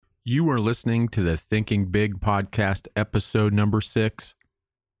You are listening to the Thinking Big podcast, episode number 6.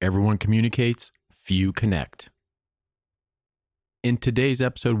 Everyone communicates, few connect. In today's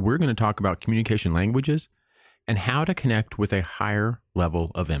episode, we're going to talk about communication languages and how to connect with a higher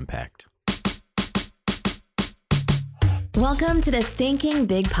level of impact. Welcome to the Thinking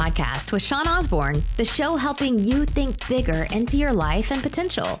Big podcast with Sean Osborne, the show helping you think bigger into your life and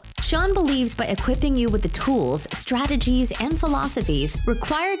potential. Sean believes by equipping you with the tools, strategies, and philosophies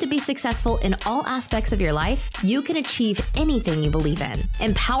required to be successful in all aspects of your life, you can achieve anything you believe in.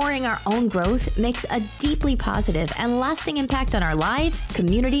 Empowering our own growth makes a deeply positive and lasting impact on our lives,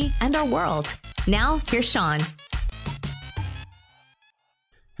 community, and our world. Now, here's Sean.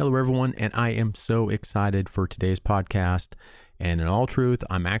 Hello, everyone, and I am so excited for today's podcast. And in all truth,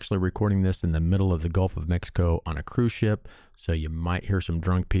 I'm actually recording this in the middle of the Gulf of Mexico on a cruise ship, so you might hear some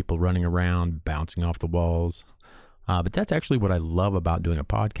drunk people running around, bouncing off the walls. But that's actually what I love about doing a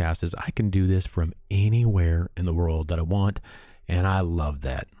podcast is I can do this from anywhere in the world that I want, and I love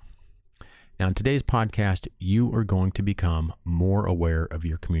that. Now, in today's podcast, you are going to become more aware of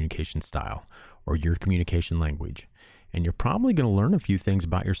your communication style or your communication language. And you're probably going to learn a few things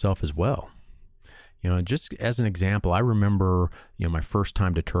about yourself as well. You know, just as an example, I remember, my first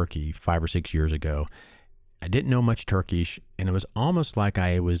time to Turkey 5 or 6 years ago. I didn't know much Turkish, and it was almost like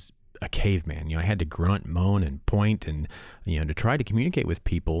I was a caveman. I had to grunt, moan, and point, and, to try to communicate with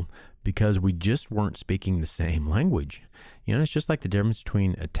people because we just weren't speaking the same language. It's just like the difference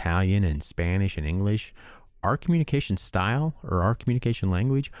between Italian and Spanish and English. Our communication style or our communication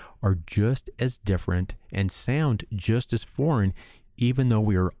language are just as different and sound just as foreign, even though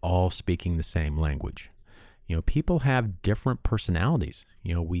we are all speaking the same language. People have different personalities.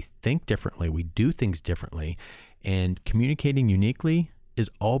 We think differently, we do things differently, and communicating uniquely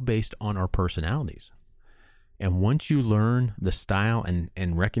is all based on our personalities. And once you learn the style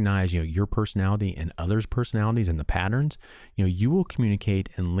and recognize, your personality and others' personalities and the patterns, you will communicate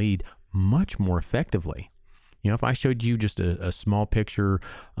and lead much more effectively. If I showed you just a small picture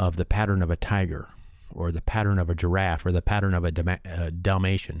of the pattern of a tiger or the pattern of a giraffe or the pattern of a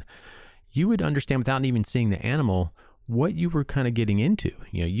Dalmatian, you would understand without even seeing the animal what you were kind of getting into.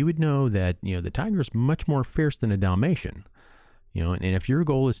 You would know that, the tiger is much more fierce than a Dalmatian. And if your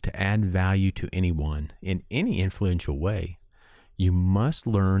goal is to add value to anyone in any influential way, you must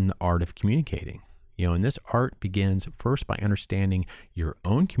learn the art of communicating. And this art begins first by understanding your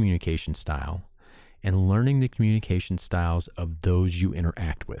own communication style and learning the communication styles of those you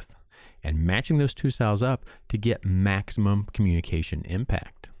interact with, and matching those two styles up to get maximum communication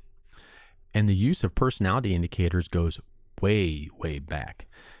impact. And the use of personality indicators goes way, way back.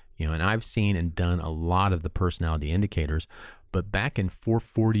 And I've seen and done a lot of the personality indicators, but back in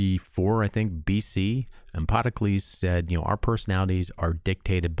 444, I think, BC, Empedocles said, our personalities are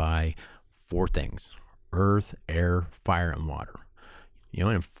dictated by 4 things: earth, air, fire, and water. And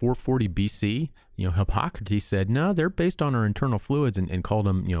in 440 BC, Hippocrates said, no, they're based on our internal fluids and called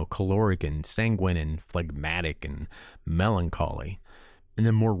them, caloric and sanguine and phlegmatic and melancholy. And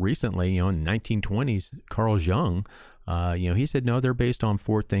then more recently, in the 1920s, Carl Jung, he said, no, they're based on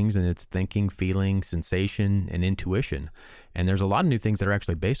 4 things, and it's thinking, feeling, sensation, and intuition. And there's a lot of new things that are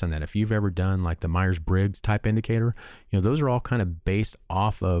actually based on that. If you've ever done like the Myers-Briggs type indicator, those are all kind of based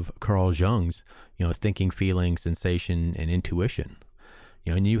off of Carl Jung's, thinking, feeling, sensation, and intuition.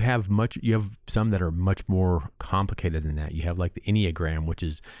 And you have some that are much more complicated than that. You have like the Enneagram, which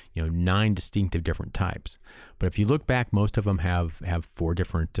is, 9 distinctive different types. But if you look back, most of them have 4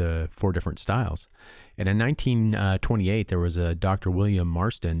 different styles. And in 1928, there was a Dr. William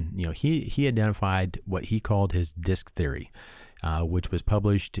Marston. He identified what he called his DISC theory, which was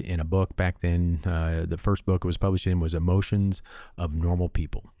published in a book back then. The first book it was published in was Emotions of Normal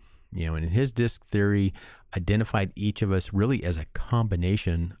People. And in his DISC theory, identified each of us really as a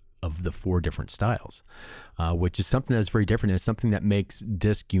combination of the 4 different styles, which is something that's very different. It's something that makes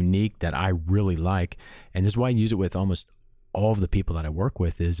DISC unique that I really like. And this is why I use it with almost all of the people that I work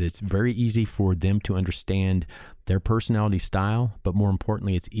with. Is it's very easy for them to understand their personality style, but more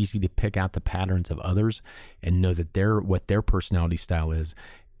importantly, it's easy to pick out the patterns of others and know that what their personality style is,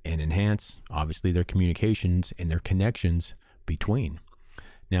 and enhance, obviously, their communications and their connections between.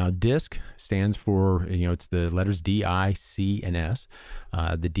 Now, DISC stands for, it's the letters D, I, C, and S.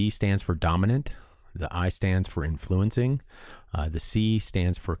 The D stands for dominant. The I stands for influencing. The C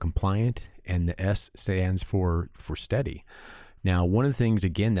stands for compliant. And the S stands for steady. Now, one of the things,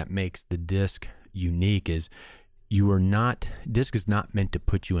 again, that makes the DISC unique is DISC is not meant to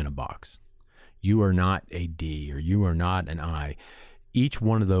put you in a box. You are not a D or you are not an I. Each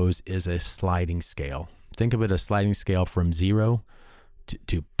one of those is a sliding scale. Think of it as a sliding scale from 0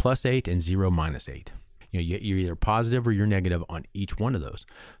 to +8 and 0 -8. You're either positive or you're negative on each one of those.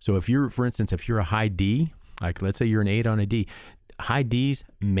 So if you're, for instance, if you're a high D, like let's say you're an 8 on a D, high Ds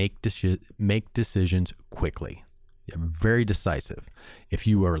make decisions quickly. They're very decisive. If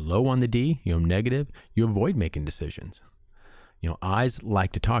you are low on the D, negative, you avoid making decisions. I's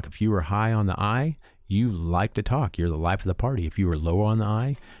like to talk. If you are high on the I, you like to talk. You're the life of the party. If you are low on the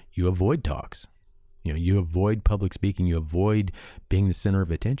I, you avoid talks. You avoid public speaking. You avoid being the center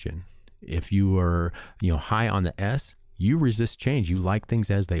of attention. If you are, high on the S, you resist change. You like things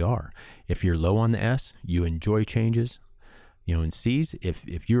as they are. If you're low on the S, you enjoy changes. In C's,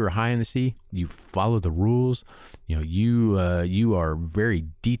 if you're high on the C, you follow the rules. You are very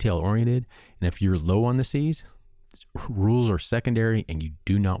detail oriented. And if you're low on the C's, rules are secondary and you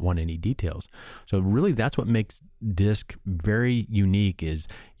do not want any details. So really that's what makes DISC very unique, is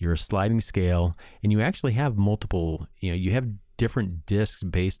you're a sliding scale and you actually have multiple, you have different DISCs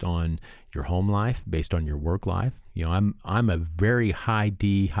based on your home life, based on your work life. I'm a very high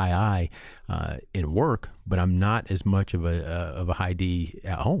D, high I in work, but I'm not as much of a high D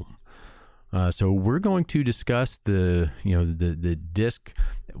at home. So we're going to discuss the DISC,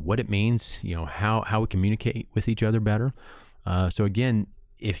 what it means, how we communicate with each other better. So again,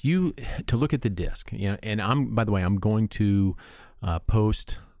 to look at the DISC, and by the way, I'm going to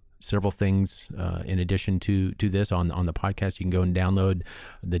post several things in addition to this on the podcast. You can go and download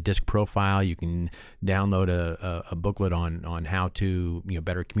the DISC profile. You can download a booklet on how to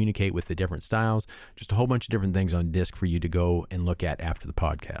better communicate with the different styles. Just a whole bunch of different things on DISC for you to go and look at after the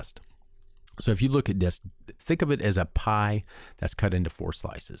podcast. So if you look at DISC, think of it as a pie that's cut into 4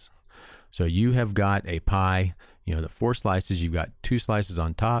 slices. So you have got a pie, the 4 slices, you've got 2 slices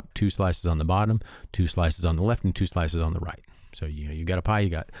on top, 2 slices on the bottom, 2 slices on the left, and 2 slices on the right. So you got a pie, you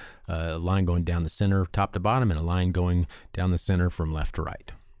got a line going down the center, top to bottom, and a line going down the center from left to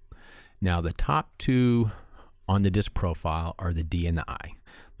right. Now the top 2 on the DISC profile are the D and the I.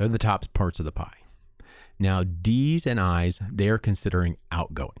 They're the top parts of the pie. Now D's and I's, they are considering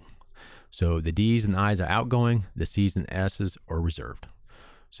outgoing. So the D's and the I's are outgoing, the C's and the S's are reserved.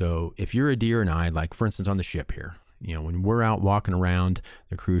 So if you're a D or an I, like for instance on the ship here, when we're out walking around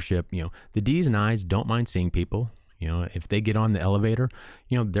the cruise ship, the D's and I's don't mind seeing people. If they get on the elevator,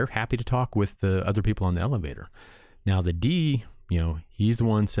 they're happy to talk with the other people on the elevator. Now the D, he's the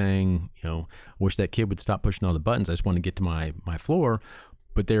one saying, wish that kid would stop pushing all the buttons. I just want to get to my floor.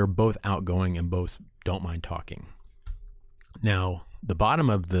 But they're both outgoing and both don't mind talking. Now, the bottom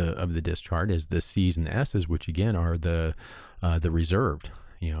of the DISC chart is the C's and the S's, which again are the reserved.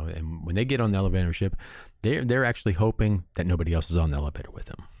 And when they get on the elevator ship, they're actually hoping that nobody else is on the elevator with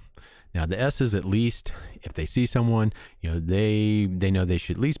them. Now the S's, at least if they see someone, they know they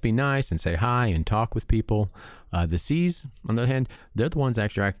should at least be nice and say hi and talk with people. The C's, on the other hand, they're the ones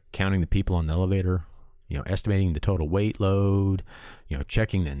actually counting the people on the elevator, estimating the total weight load,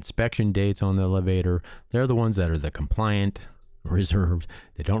 checking the inspection dates on the elevator. They're the ones that are the compliant, reserved.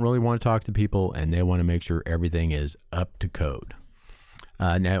 They don't really want to talk to people and they want to make sure everything is up to code.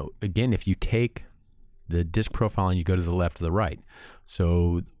 Now, again, if you take the DISC profile and you go to the left or the right.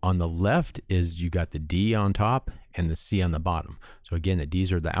 So on the left is you got the D on top and the C on the bottom. So again, the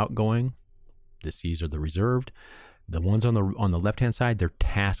D's are the outgoing, the C's are the reserved. The ones on the left-hand side, they're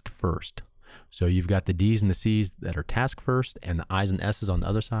task first. So you've got the D's and the C's that are task first and the I's and S's on the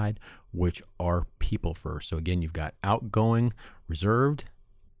other side, which are people first. So again, you've got outgoing, reserved,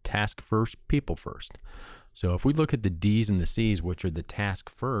 task first, people first. So if we look at the D's and the C's, which are the task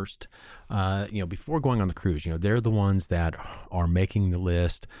first, before going on the cruise, they're the ones that are making the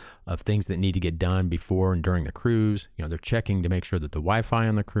list of things that need to get done before and during the cruise. They're checking to make sure that the Wi-Fi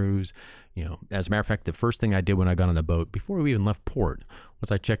on the cruise, as a matter of fact, the first thing I did when I got on the boat before we even left port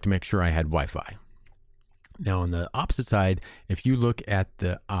was I checked to make sure I had Wi-Fi. Now, on the opposite side, if you look at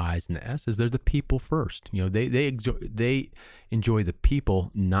the I's and the S's, they're the people first. They enjoy the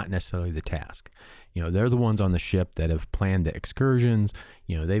people, not necessarily the task. They're the ones on the ship that have planned the excursions.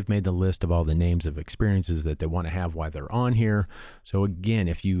 They've made the list of all the names of experiences that they want to have while they're on here. So again,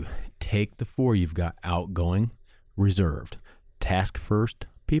 if you take the 4, you've got outgoing, reserved, task first,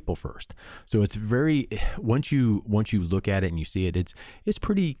 people first. So it's very, once you look at it and you see it, it's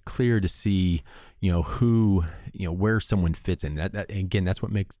pretty clear to see, who, where someone fits in. That again, that's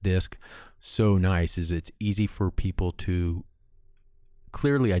what makes DISC so nice, is it's easy for people to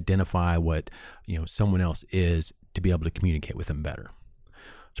clearly identify what, someone else is, to be able to communicate with them better.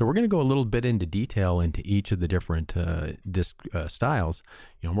 So we're going to go a little bit into detail into each of the different DISC styles.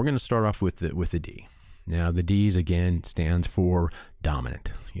 We're going to start off with the D. Now the D's again stands for dominant.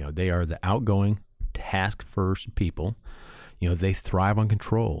 They are the outgoing, task first people. They thrive on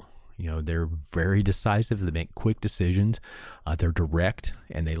control. They're very decisive. They make quick decisions. They're direct,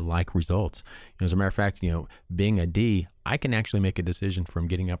 and they like results. As a matter of fact, being a D, I can actually make a decision from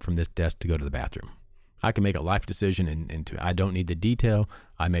getting up from this desk to go to the bathroom. I can make a life decision, and I don't need the detail.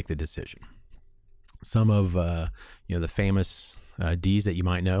 I make the decision. Some of the famous Ds that you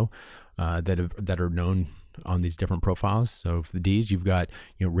might know that are known on these different profiles. So for the Ds, you've got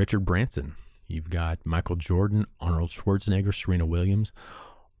Richard Branson, you've got Michael Jordan, Arnold Schwarzenegger, Serena Williams.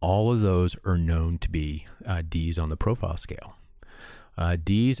 All of those are known to be Ds on the profile scale.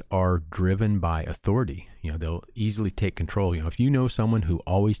 Ds are driven by authority. They'll easily take control. If you know someone who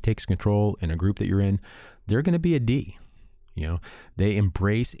always takes control in a group that you're in, they're going to be a D. They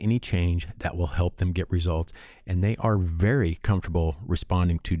embrace any change that will help them get results, and they are very comfortable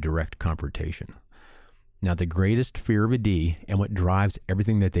responding to direct confrontation. Now, the greatest fear of a D, and what drives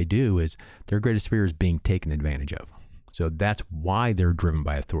everything that they do, is their greatest fear is being taken advantage of. So that's why they're driven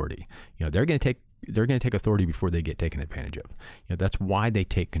by authority. They're going to take authority before they get taken advantage of. That's why they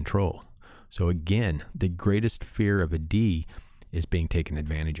take control. So again, the greatest fear of a D is being taken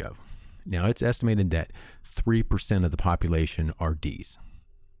advantage of. Now, it's estimated that 3% of the population are Ds.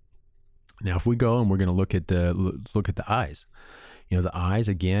 Now, if we go and we're going to look at the I's, the I's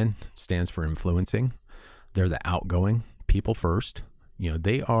again stands for influencing. They're the outgoing, people first.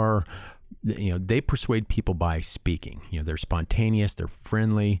 They persuade people by speaking. They're spontaneous, they're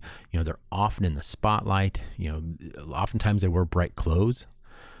friendly, they're often in the spotlight. Oftentimes they wear bright clothes.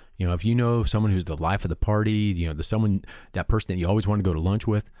 If you know someone who's the life of the party, that person that you always want to go to lunch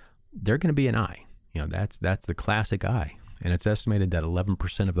with, they're going to be an I. That's the classic I. And it's estimated that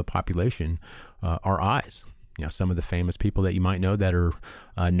 11% of the population are I's. Some of the famous people that you might know that are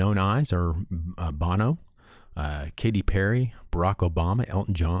known I's are Bono, Katy Perry, Barack Obama,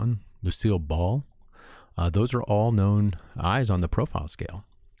 Elton John, Lucille Ball. Those are all known I's on the profile scale.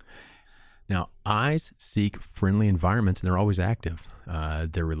 Now, I's seek friendly environments, and they're always active.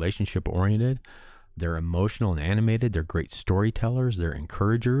 They're relationship oriented. They're emotional and animated. They're great storytellers. They're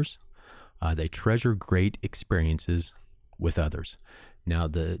encouragers. They treasure great experiences with others. Now,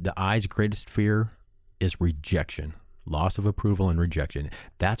 the I's greatest fear is rejection. Loss of approval and rejection.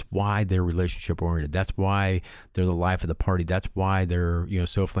 That's why they're relationship oriented. That's why they're the life of the party. That's why they're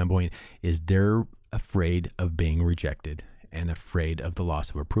so flamboyant, is they're afraid of being rejected and afraid of the loss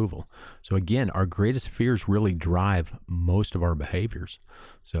of approval. So again, our greatest fears really drive most of our behaviors.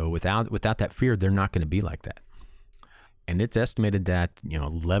 So without that fear, they're not going to be like that. And it's estimated that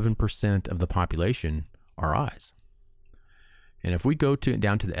 11% of the population are I's. And if we go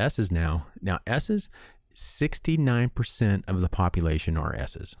down to the S's now S's, 69% of the population are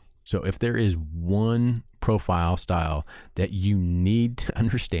S's. So if there is one profile style that you need to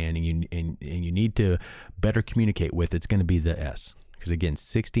understand and you need to better communicate with, it's going to be the S. Because again,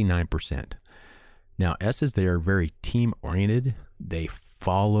 69%. Now, S's, they are very team oriented. They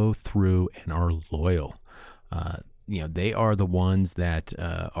follow through and are loyal. They are the ones that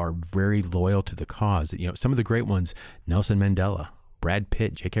are very loyal to the cause. Some of the great ones: Nelson Mandela, Brad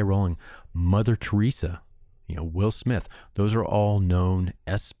Pitt, J.K. Rowling, Mother Teresa, Will Smith. Those are all known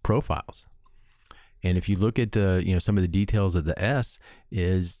S profiles. And if you look at some of the details of the S,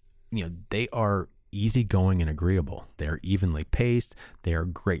 is they are easygoing and agreeable. They are evenly paced. They are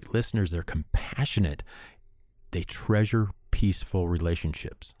great listeners. They're compassionate. They treasure peaceful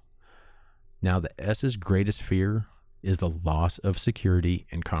relationships. Now, the S's greatest fear is the loss of security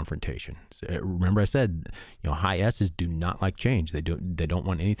and confrontation. So remember I said, high S's do not like change. They don't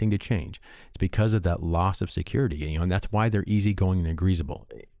want anything to change. It's because of that loss of security, and that's why they're easygoing and agreeable.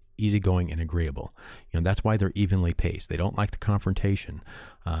 That's why they're evenly paced. They don't like the confrontation.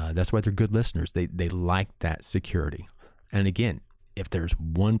 That's why they're good listeners. They like that security. And again, if there's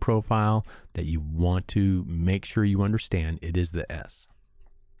one profile that you want to make sure you understand, it is the S.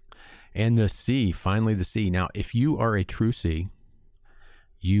 And the C, finally the C. Now, if you are a true C,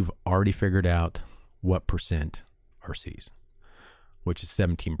 you've already figured out what percent are C's, which is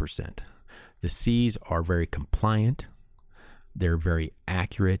 17%. The C's are very compliant. They're very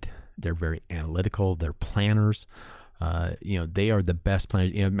accurate. They're very analytical. They're planners. They are the best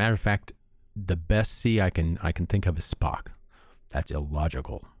planners. Matter of fact, the best C I can think of is Spock. That's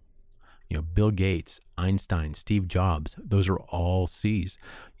illogical. Bill Gates, Einstein, Steve Jobs, those are all C's.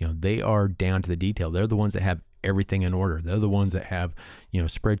 They are down to the detail. They're the ones that have everything in order. They're the ones that have,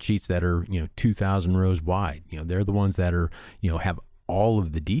 spreadsheets that are, 2,000 rows wide. They're the ones that are, have all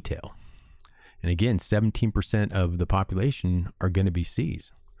of the detail. And again, 17% of the population are going to be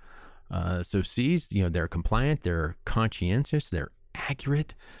C's. So C's, they're compliant, they're conscientious, they're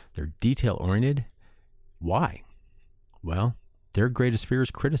accurate, they're detail oriented. Why? Well, their greatest fear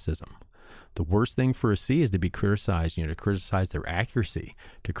is criticism. The worst thing for a C is to be criticized, to criticize their accuracy,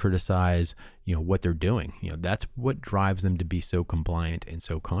 to criticize, what they're doing. That's what drives them to be so compliant and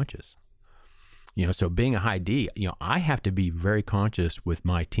so conscious. So being a high D, I have to be very conscious with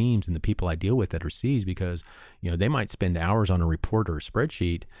my teams and the people I deal with that are C's because, they might spend hours on a report or a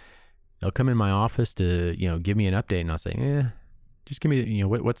spreadsheet. They'll come in my office to, give me an update and I'll say, just give me,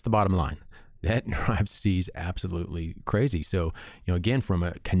 what's the bottom line? That drives C's absolutely crazy. So, again, from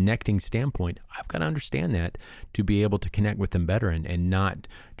a connecting standpoint, I've got to understand that to be able to connect with them better and not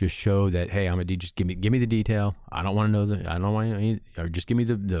just show that, hey, I'm a D, just give me the detail. I don't want to know I don't want to, or just give me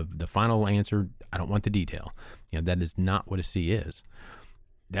the final answer. I don't want the detail. That is not what a C is.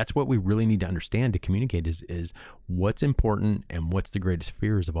 That's what we really need to understand to communicate is what's important and what's the greatest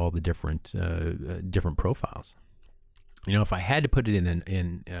fears of all the different profiles. If I had to put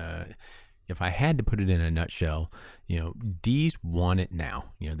it if I had to put it in a nutshell, D's want it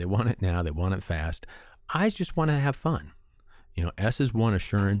now. They want it now. They want it fast. I's just want to have fun. S's want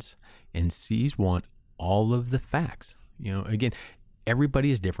assurance, and C's want all of the facts. Again,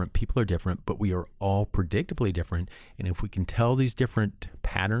 everybody is different. People are different, but we are all predictably different. And if we can tell these different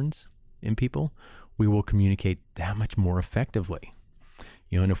patterns in people, we will communicate that much more effectively.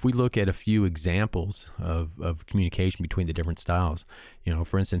 And if we look at a few examples of communication between the different styles,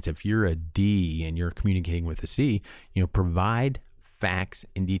 for instance, if you're a D and you're communicating with a C, provide facts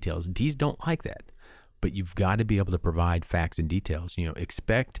and details. D's don't like that, but you've got to be able to provide facts and details.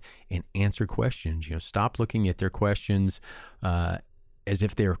 Expect and answer questions. Stop looking at their questions as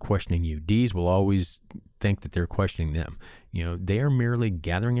if they're questioning you. D's will always think that they're questioning them. They are merely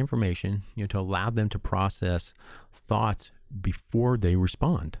gathering information, to allow them to process thoughts before they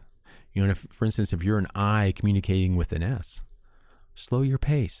respond. If, for instance, if you're an I communicating with an S, slow your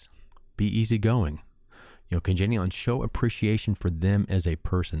pace, be easygoing, congenial, and show appreciation for them as a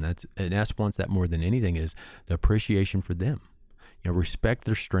person. That's an S wants that more than anything is the appreciation for them. Respect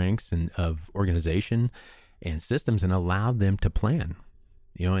their strengths and of organization and systems and allow them to plan.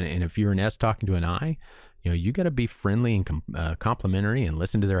 And if you're an S talking to an I, you got to be friendly and complimentary and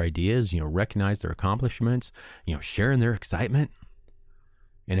listen to their ideas, recognize their accomplishments, sharing their excitement.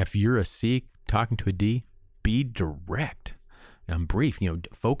 And if you're a C talking to a D, be direct and brief,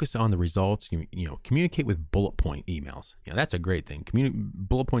 focus on the results, communicate with bullet point emails. That's a great thing.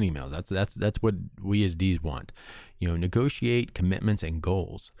 Bullet point emails. That's what we as Ds want. Negotiate commitments and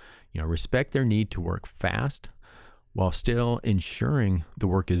goals, respect their need to work fast while still ensuring the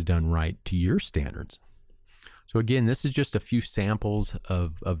work is done right to your standards. So again, this is just a few samples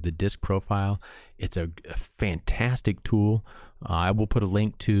of the DISC profile. It's a fantastic tool. I will put a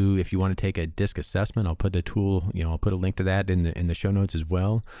link to, if you want to take a DISC assessment, I'll put a tool, I'll put a link to that in the show notes as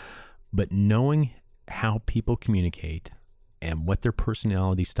well. But knowing how people communicate and what their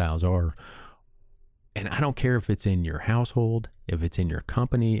personality styles are, and I don't care if it's in your household, if it's in your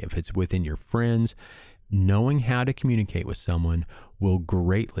company, if it's within your friends, knowing how to communicate with someone will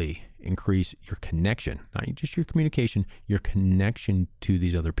greatly increase your connection, not just your communication, your connection to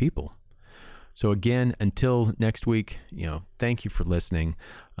these other people. So again, until next week, thank you for listening.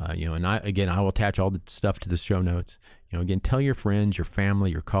 And I will attach all the stuff to the show notes. Again, tell your friends, your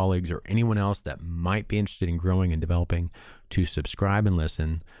family, your colleagues, or anyone else that might be interested in growing and developing to subscribe and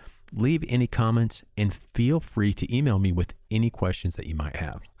listen. Leave any comments and feel free to email me with any questions that you might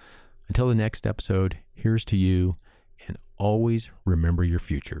have. Until the next episode, here's to you, and always remember your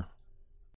future.